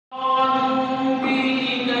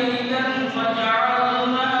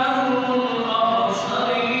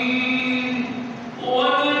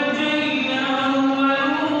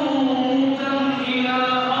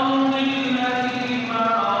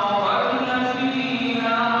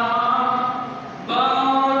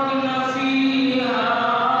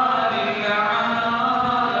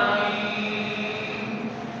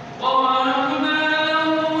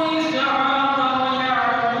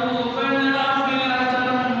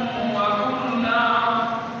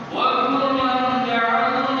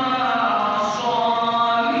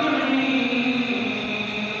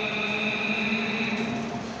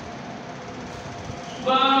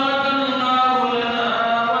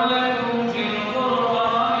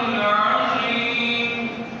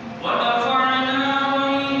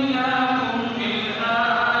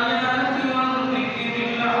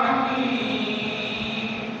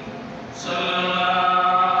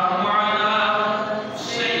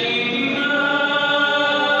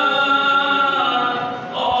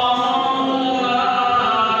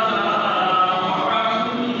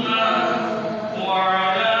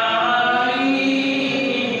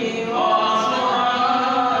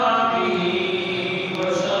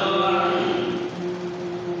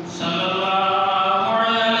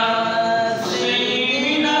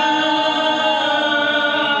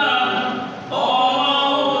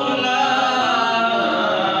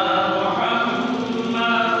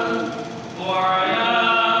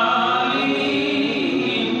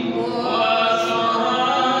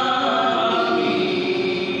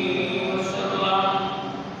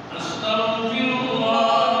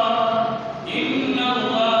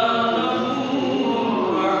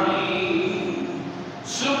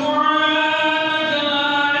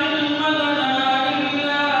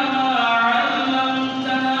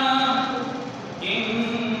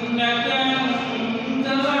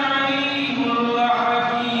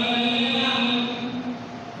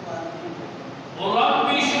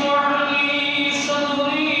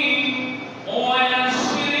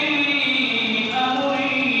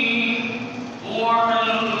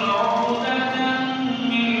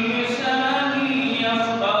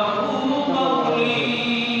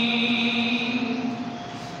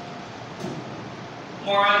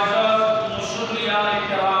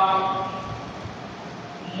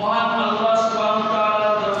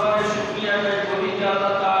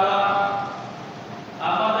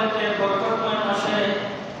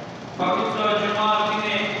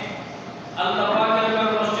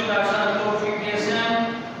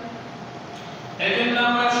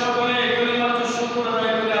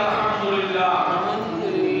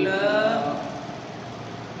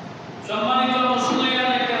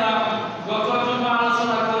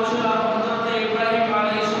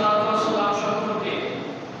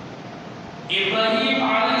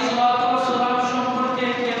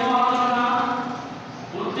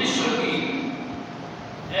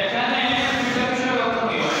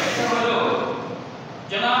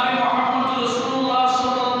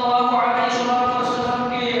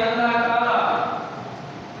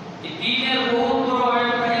এই দ্বীনের বহুত বড়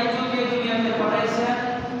একটা দায়িত্বকে দুনিয়াতে পাঠাইছেন,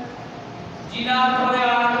 যিনার পরে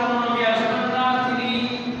আর কোন নবী আসবেন না। তিনি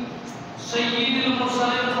সাইয়্যিদুল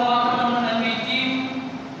মুরসালিন খাতামুন নবিয়্যিন।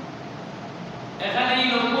 এখানেই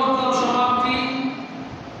নবুয়তের সমাপ্তি।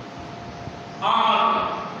 আর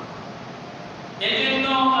এজন্য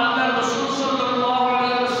আল্লাহ রাসূল সাল্লাল্লাহু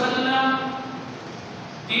আলাইহি ওয়াসাল্লাম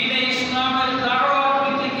দ্বীনে ইসলামের দাওয়াত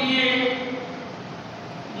দিতে গিয়ে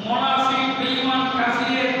মুনাফিক, বেঈমান,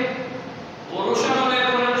 কাফিরের অনুসরণে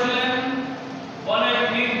করেছিলেন অনেক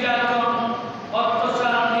নির্যাতন,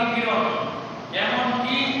 অত্যাচার, নিপীড়ন।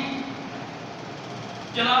 এমনকি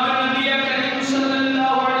জনাবে নবী করিম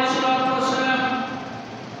সাল্লাল্লাহু আলাইহি ওয়াসাল্লাম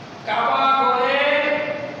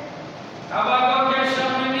কাবাকে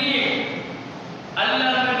সামনে নিয়ে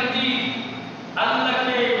আল্লাহর নবীজি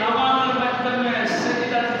আল্লাহকে নামাজের মাধ্যমে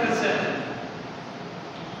সিজদা দিতেছেন।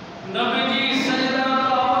 নবীজি সিজদারত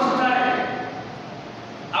অবস্থায়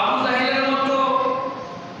আবু জাহেলের মতো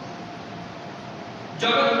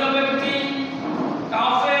জঘন্য ব্যক্তি,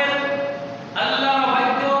 কাফের, আল্লাহর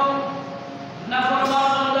বাধ্য, নাফরমান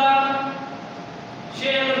বান্দা, সে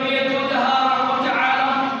নবী দুজাহার রহমতে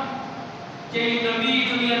আলম, যেই নবী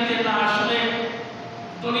দুনিয়াতে না আসলে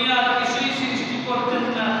দুনিয়ার কিছুই সৃষ্টি করতেন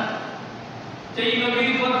না, যেই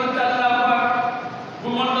নবীর পদ্ধতিতে আল্লাহ পাক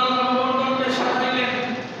ভূমণ্ডলকে সাজাইলেন,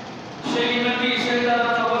 সেই নবী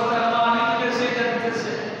সিজদারত অবস্থায় মালিককে সিজদা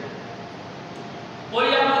দিতেছে। ওই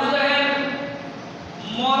আবু জাহেল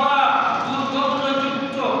মরা,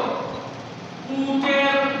 দুর্গন্ধযুক্ত,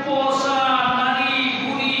 উটের পোষা নারী,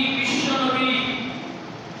 বুড়ি, বিশ্বনবী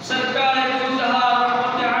সরকারে দুজাহার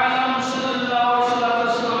রহমতে আলম সাল্লাল্লাহু আলাইহি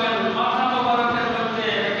ওয়াসাল্লামের মাথা মোবারকের মধ্যে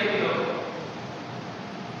রেখে দিল।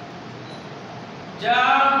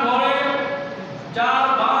 যার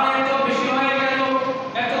ভার এত বেশি হয়ে গেল,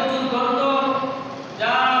 এত দুর্গন্ধ,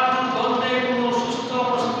 যার দুর্গন্ধে কোনো সুস্থ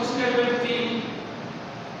মস্তিষ্কের ব্যক্তি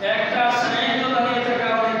একটা সেকেন্ড দাঁড়িয়ে থাকা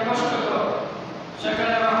অনেক কষ্টকর।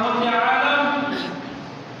 সেখানে রহমতে আলম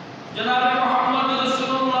জনাবে মুহাম্মদ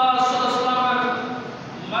রাসূলুল্লাহ সাল্লাল্লাহু আলাইহি ওয়াসাল্লামের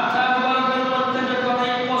মাথা মোবারকের মধ্যে যখন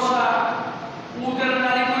এই পোষা উটের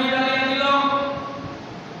নাড়িগুলি ঢালিয়ে দিল,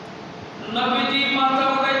 নবীজি মাথা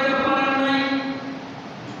উঠাইতে পারেন নাই।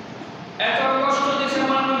 এত কষ্ট দিয়েছে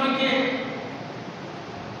আমার নবীকে।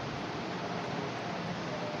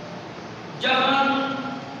 যখন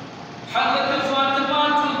হযরত ফাতিমা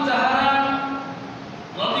তুজ-জাহরা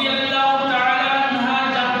রাদিয়াল্লাহু তাআলা আনহা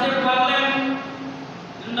জানতে পারলেন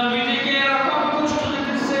নবীজিকে এরকম কষ্ট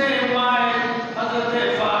দিতেছে, মায়ে হযরত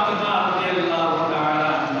ফাতিমা রাদিয়াল্লাহু তাআলা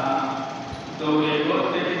আনহা দৌড়ে ঘর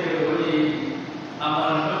থেকে বের হয়ে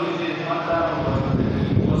আমার নবীজির মাথা মোবারক থেকে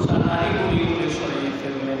পোষা নাড়িগুলি সরিয়ে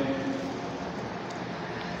ফেললেন।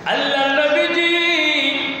 আল্লাহ নবীজি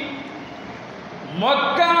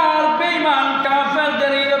মক্কার বেঈমান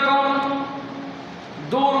কাফেরদের এরকম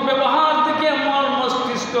দুর্ব্যবহার থেকে আমার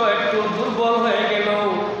মস্তিষ্ক একটু দুর্বল হয়ে গেল।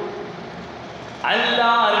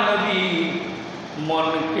 আল্লাহর নবী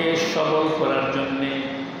মনকে সবল করার জন্যে,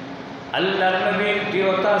 আল্লাহর নবীর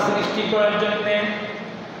দৃঢ়তা সৃষ্টি করার জন্যে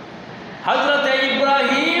হযরত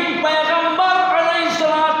ইব্রাহিম পয়গম্বর আলাইহিস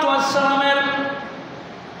সালাতু ওয়াস সালামের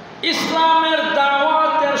ইসলামের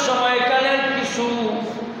দাওয়াতের সময়কালের কিছু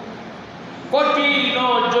কঠিন ও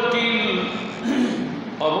জটিল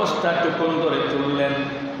অবস্থাটুকু করে তুললেন।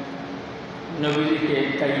 নবীজিকে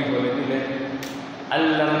তাই বলে দিলেন,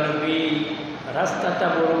 আল্লাহ নবী রাস্তাটা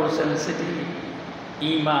বড় সেনসিটিভ,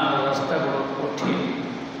 ঈমান রাস্তা বড় কঠিন।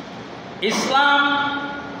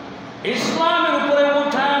 ইসলামের উপরে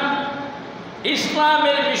ওঠা,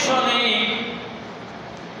 ইসলামের মিশনে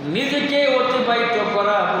নিজেকে অতিবাহিত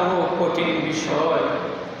করা বড় কঠিন বিষয়।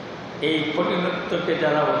 এই কঠিনত্বকে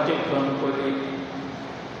যারা অতিক্রম করে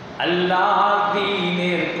আল্লাহর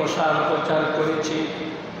দ্বীনের প্রচার করেছে,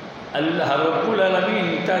 আল্লাহ রাব্বুল আলামিন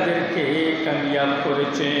তাদেরকে কামিয়াব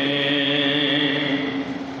করেছে।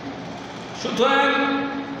 সুতরাং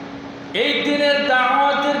এই দিনের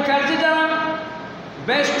দাওয়াতের কাজে যারা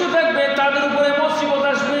ব্যস্ত থাকবে তাদের উপরে মুসিবত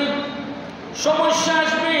আসবে, সমস্যা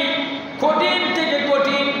আসবে, কঠিন থেকে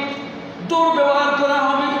কঠিন দুর্ব্যবহার করা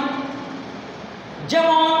হবে।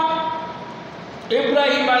 যেমন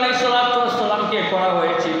ইব্রাহিম আলাইহিস সালামকে করা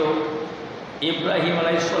হয়েছিল। ইব্রাহিম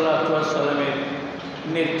আলাইহিস সালামের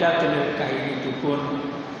নির্যাতনের কাহিনীটুকু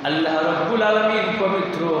আল্লাহ রাব্বুল আলামিন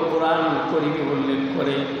পবিত্র কোরআন কারীমে উল্লেখ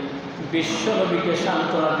করে বিশ্বনবীকে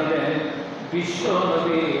সান্ত্বনা দিলেন,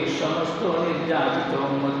 বিশ্বনবীর সমস্ত নির্যাতিত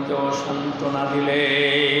উম্মতকেও সান্ত্বনা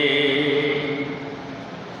দিলেন।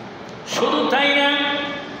 শুধু তাই না,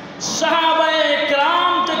 সাহাবায়ে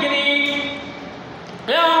কেরাম থেকে নিয়ে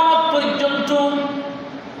কিয়ামত পর্যন্ত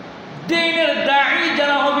দ্বীনের দাঈ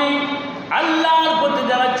যারা হবে, আল্লাহর পথে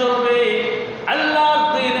যারা চলবে,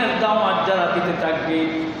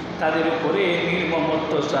 তাদের উপরে নির্মম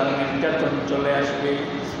অত্যাচার নির্যাতন চলে আসবে।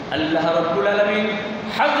 আল্লাহ রাব্বুল আলামিন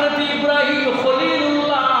হযরত ইব্রাহিম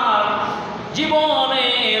খলিলুল্লাহ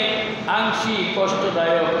জীবনের আংশিক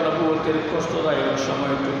কষ্টদায়ক নবুয়তের কষ্টদায়ক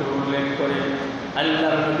সময়টুকু উল্লেখ করে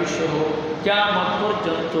আল্লাহর নবী সহ কিয়ামত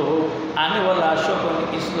পর্যন্ত আনেওয়ালা সকল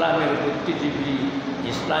ইসলামের বুদ্ধিজীবী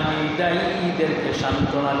ইসলামী দায়ীদেরকে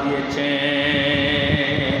সান্ত্বনা দিয়েছেন।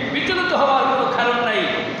 বিচলিত হওয়ার কোনো কারণ নাই।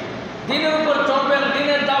 দিনের উপর চলবেন,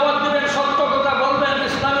 দিনের দাওয়াত দেবেন, সত্য কথা বলবেন,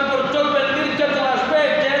 ইসলামের উপর চলবেন, নির্যাতন আসবে,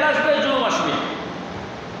 জেল আসবে, জুলুম আসবে,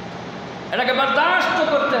 এটাকে বরদাস্ত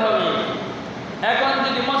করতে হবে। এখন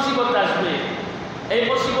যদি মুসিবত আসবে, এই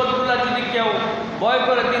মুসিবতগুলো যদি কেউ ভয়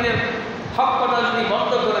করে দিনের হক কথা যদি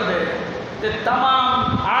বন্ধ করে দেয়, যে তাম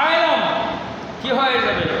আয়ন কি হয়ে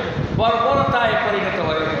যাবে? বর্বরতায় পরিণত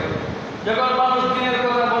হয়ে যাবে। যখন মানুষ দিনের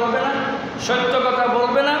কথা বলবে না, সত্য কথা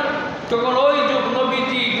বলবে না, তখন ওই যুগ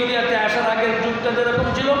নবীজি দুনিয়াতে আসার আগের যুগটা যেরকম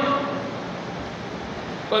ছিল,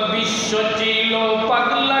 বিশ্ব ছিল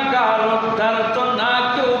পাগলা কারো দ্বার তো না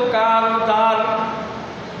কেউ কারো দ্বার।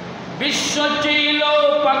 বিশ্ব ছিল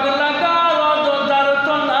পাগলা কারো দ্বার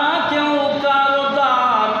তো না কেউ কারো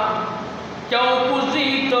দ্বার। কেউ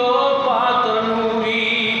পূজিত পাতর নুরি,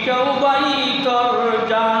 কেউ বাইতর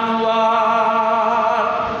জানোয়ার।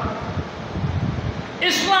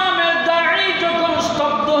 ইসলামের দাড়ি যখন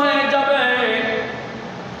স্তব্ধ হয়ে যাবে,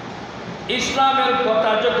 ইসলামের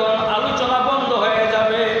কথা যখন আলোচনা বন্ধ হয়ে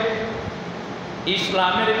যাবে,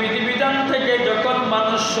 ইসলামের বিধিবিধান থেকে যখন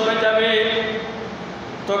মানুষ সরে যাবে,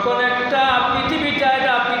 তখন একটা পৃথিবীটা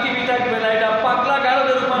এটা পৃথিবী থাকবে না, এটা পাগলা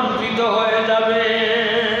গারদে রূপান্তরিত হয়ে যাবে।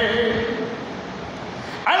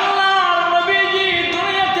 আল্লাহর নবীজি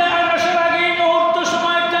দুনিয়াতে আসার আগে মুহূর্ত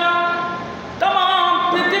সময়টা তাম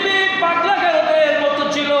পৃথিবী পাগলা গারদের মতো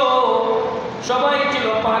ছিল। সবাই ছিল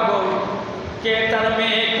পাগল। কে তার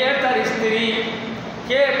মেয়ে, কে তার স্ত্রী,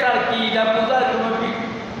 কে তার কি, এটা বোঝার কোনো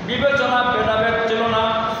বিবেচনা ভেদাভেদ ছিল না,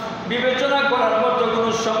 বিবেচনা করার মতো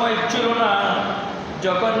কোনো সময় ছিল না।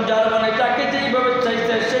 যখন যার মানে তাকে যেইভাবে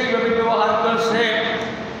চাইছে সেইভাবে ব্যবহার করছে,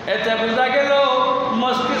 এতে বোঝা গেল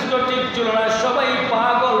মস্তিষ্ক ঠিক ছিল না, সবাই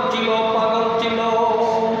পাগল ছিল, পাগল ছিল।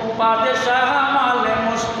 বাদশাহ মালে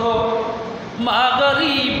মস্ত,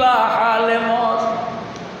 মাগরিবা হালে মস্ত।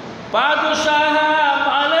 বাদশাহ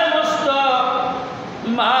মালে মস্ত,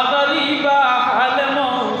 মাগরিবা হালে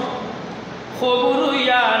মস্ত।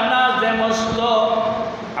 খবরুয়া নাজে মস্ত,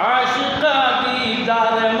 আশিকা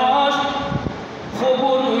দিদারে মস্ত।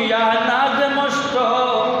 খবরুয়া নাজে মস্ত,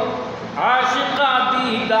 আশিকা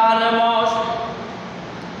দিদারে মস্ত।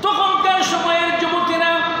 তখনকার সময়ের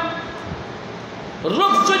যুবতীরা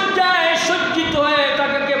রূপসজ্জায় সজ্জিত হয়ে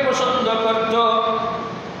তাকে পছন্দ করত,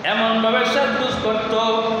 এমনভাবে সাজগোজ করত,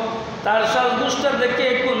 তার সাজগোজটা দেখে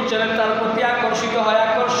কোন ছেলে তার প্রতি আকর্ষিত হয়,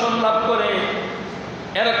 আকর্ষণ লাভ করে।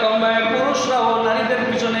 এরকমভাবে পুরুষরাও নারীদের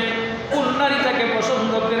পিছনে কোন নারী তাকে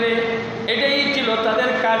পছন্দ করে, এটাই ছিল তাদের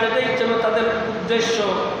কাজ, এটাই ছিল তাদের উদ্দেশ্য।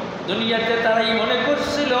 দুনিয়াতে তারাই মনে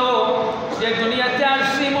করছিল যে দুনিয়াতে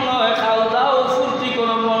আসছি মনে হয় খাও দাও ফুর্তি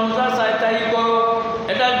করো, মন যা চায় তাই করো,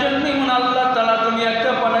 এটার জন্যই মনে আল্লাহ তাআলা দুনিয়াতে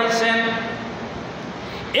পাঠাইছেন।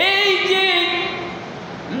 এই যে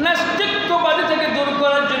নাস্তিক্যবাদী থেকে দূর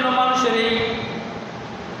করার জন্য মানুষের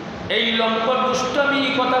এই লম্পট দুষ্টামি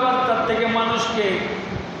কথাবার্তার থেকে মানুষকে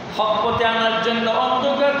হক পথে আনার জন্য,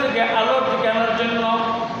 অন্ধকার থেকে আলোর দিকে আনার জন্য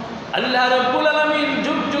আল্লাহ রাব্বুল আলামিন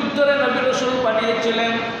যুগ যুগ ধরে নবী রাসূল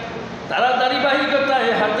পাঠিয়েছিলেন। তারা ধারাবাহিকতায়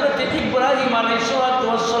হযরত ইব্রাহিম আলাইহিস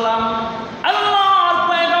সালাম, আল্লাহর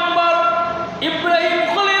পয়গম্বর ইব্রাহিম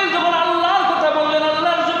খলিল যখন আল্লাহর কথা বললেন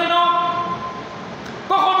আল্লাহর জমিন,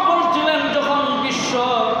 কখন বলছিলেন? যখন বিশ্ব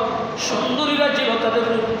সুন্দরীরা ছিল তাদের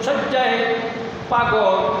রূপসজ্জায়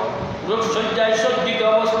পাগল, রূপসজ্জায় সজ্জিত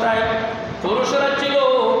অবস্থায়। পুরুষেরা ছিল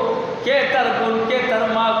কে তার বোন, কে তার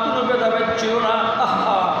মা, কোনো ভেদাভেদ ছিল না।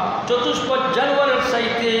 আহা, চতুষ্পদ জানোয়ারের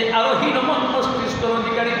চাইতে আরো হীনমন মস্তিষ্কের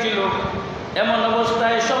অধিকারী ছিল। এমন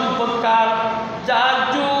অবস্থায় সম্পদ কার? যার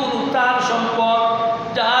জোর তার সম্পদ,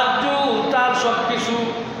 যার জোর তার সব কিছু,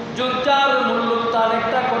 যার মূল্য তার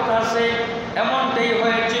একটা কথা আছে। এমনটাই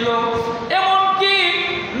হয়েছিল। এমনকি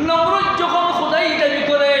নমরুদ যখন খোদাই দাবি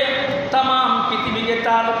করে তাম পৃথিবীকে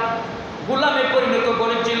তার গোলামে পরিণত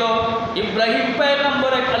করেছিল, ইব্রাহিম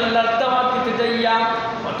পয়গম্বর আল্লাহর দাওয়াত দিতে যাইয়া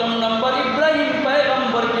প্রথম নম্বর ইব্রাহিম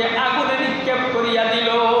পয়গম্বরকে